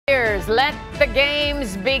Let the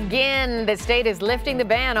games begin. The state is lifting the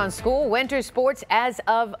ban on school winter sports as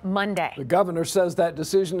of Monday. The governor says that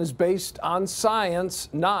decision is based on science,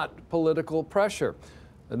 not political pressure.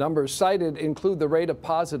 The numbers cited include the rate of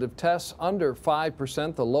positive tests under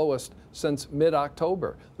 5%, the lowest since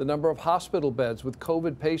mid-October. The number of hospital beds with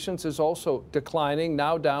COVID patients is also declining,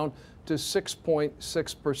 now down to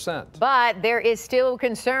 6.6%. But there is still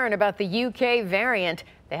concern about the UK variant.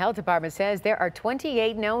 The health department says there are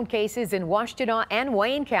 28 known cases in Washtenaw and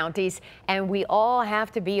Wayne counties, and we all have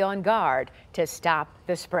to be on guard to stop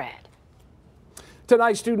the spread.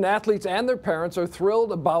 Tonight, student athletes and their parents are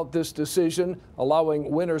thrilled about this decision, allowing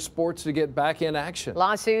winter sports to get back in action.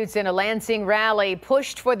 Lawsuits in a Lansing rally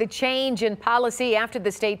pushed for the change in policy after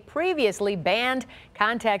the state previously banned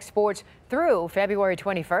contact sports through February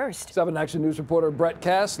 21st. 7 Action News reporter Brett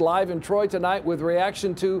Cass live in Troy tonight with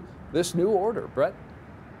reaction to this new order. Brett?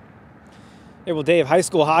 Hey, well, Dave, high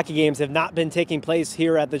school hockey games have not been taking place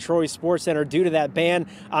here at the Troy Sports Center due to that ban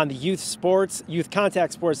on the youth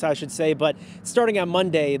contact sports, I should say. But starting on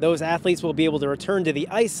Monday, those athletes will be able to return to the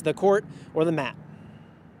ice, the court, or the mat.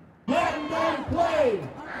 Let them play!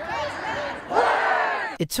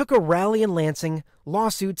 It took a rally in Lansing,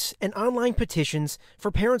 lawsuits, and online petitions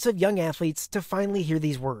for parents of young athletes to finally hear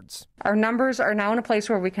these words. Our numbers are now in a place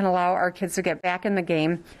where we can allow our kids to get back in the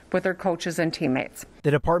game with their coaches and teammates.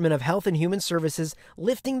 The Department of Health and Human Services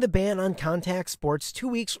lifting the ban on contact sports 2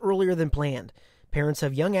 weeks earlier than planned. Parents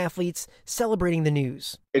of young athletes celebrating the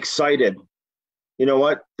news. Excited. You know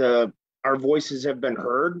what? Our voices have been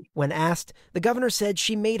heard. When asked, the governor said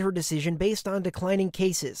she made her decision based on declining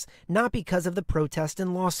cases, not because of the protest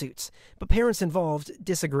and lawsuits. But parents involved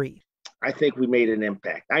disagree. I think we made an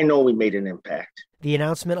impact. I know we made an impact. The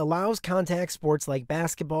announcement allows contact sports like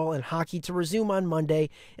basketball and hockey to resume on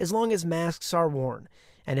Monday as long as masks are worn.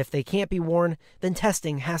 And if they can't be worn, then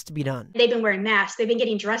testing has to be done. They've been wearing masks. They've been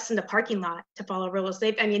getting dressed in the parking lot to follow rules.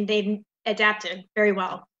 They've adapted very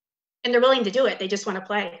well. And they're willing to do it. They just want to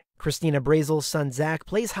play. Christina Brazel's son Zach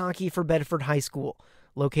plays hockey for Bedford High School.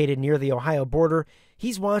 Located near the Ohio border,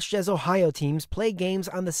 he's watched as Ohio teams play games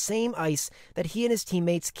on the same ice that he and his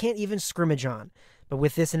teammates can't even scrimmage on. But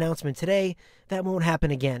with this announcement today, that won't happen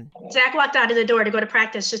again. Zach walked out of the door to go to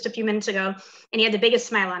practice just a few minutes ago, and he had the biggest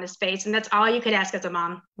smile on his face, and that's all you could ask as a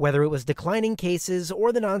mom. Whether it was declining cases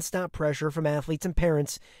or the nonstop pressure from athletes and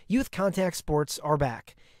parents, youth contact sports are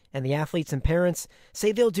back. And the athletes and parents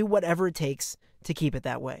say they'll do whatever it takes to keep it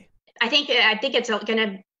that way. I think it's going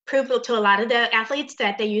to prove to a lot of the athletes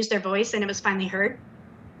that they used their voice and it was finally heard.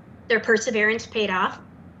 Their perseverance paid off.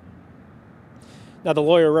 Now, the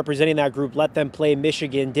lawyer representing that group, Let Them Play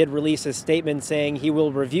Michigan, did release a statement saying he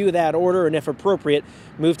will review that order and, if appropriate,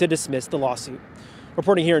 move to dismiss the lawsuit.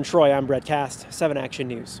 Reporting here in Troy, I'm Brett Cast, 7 Action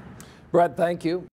News. Brett, thank you.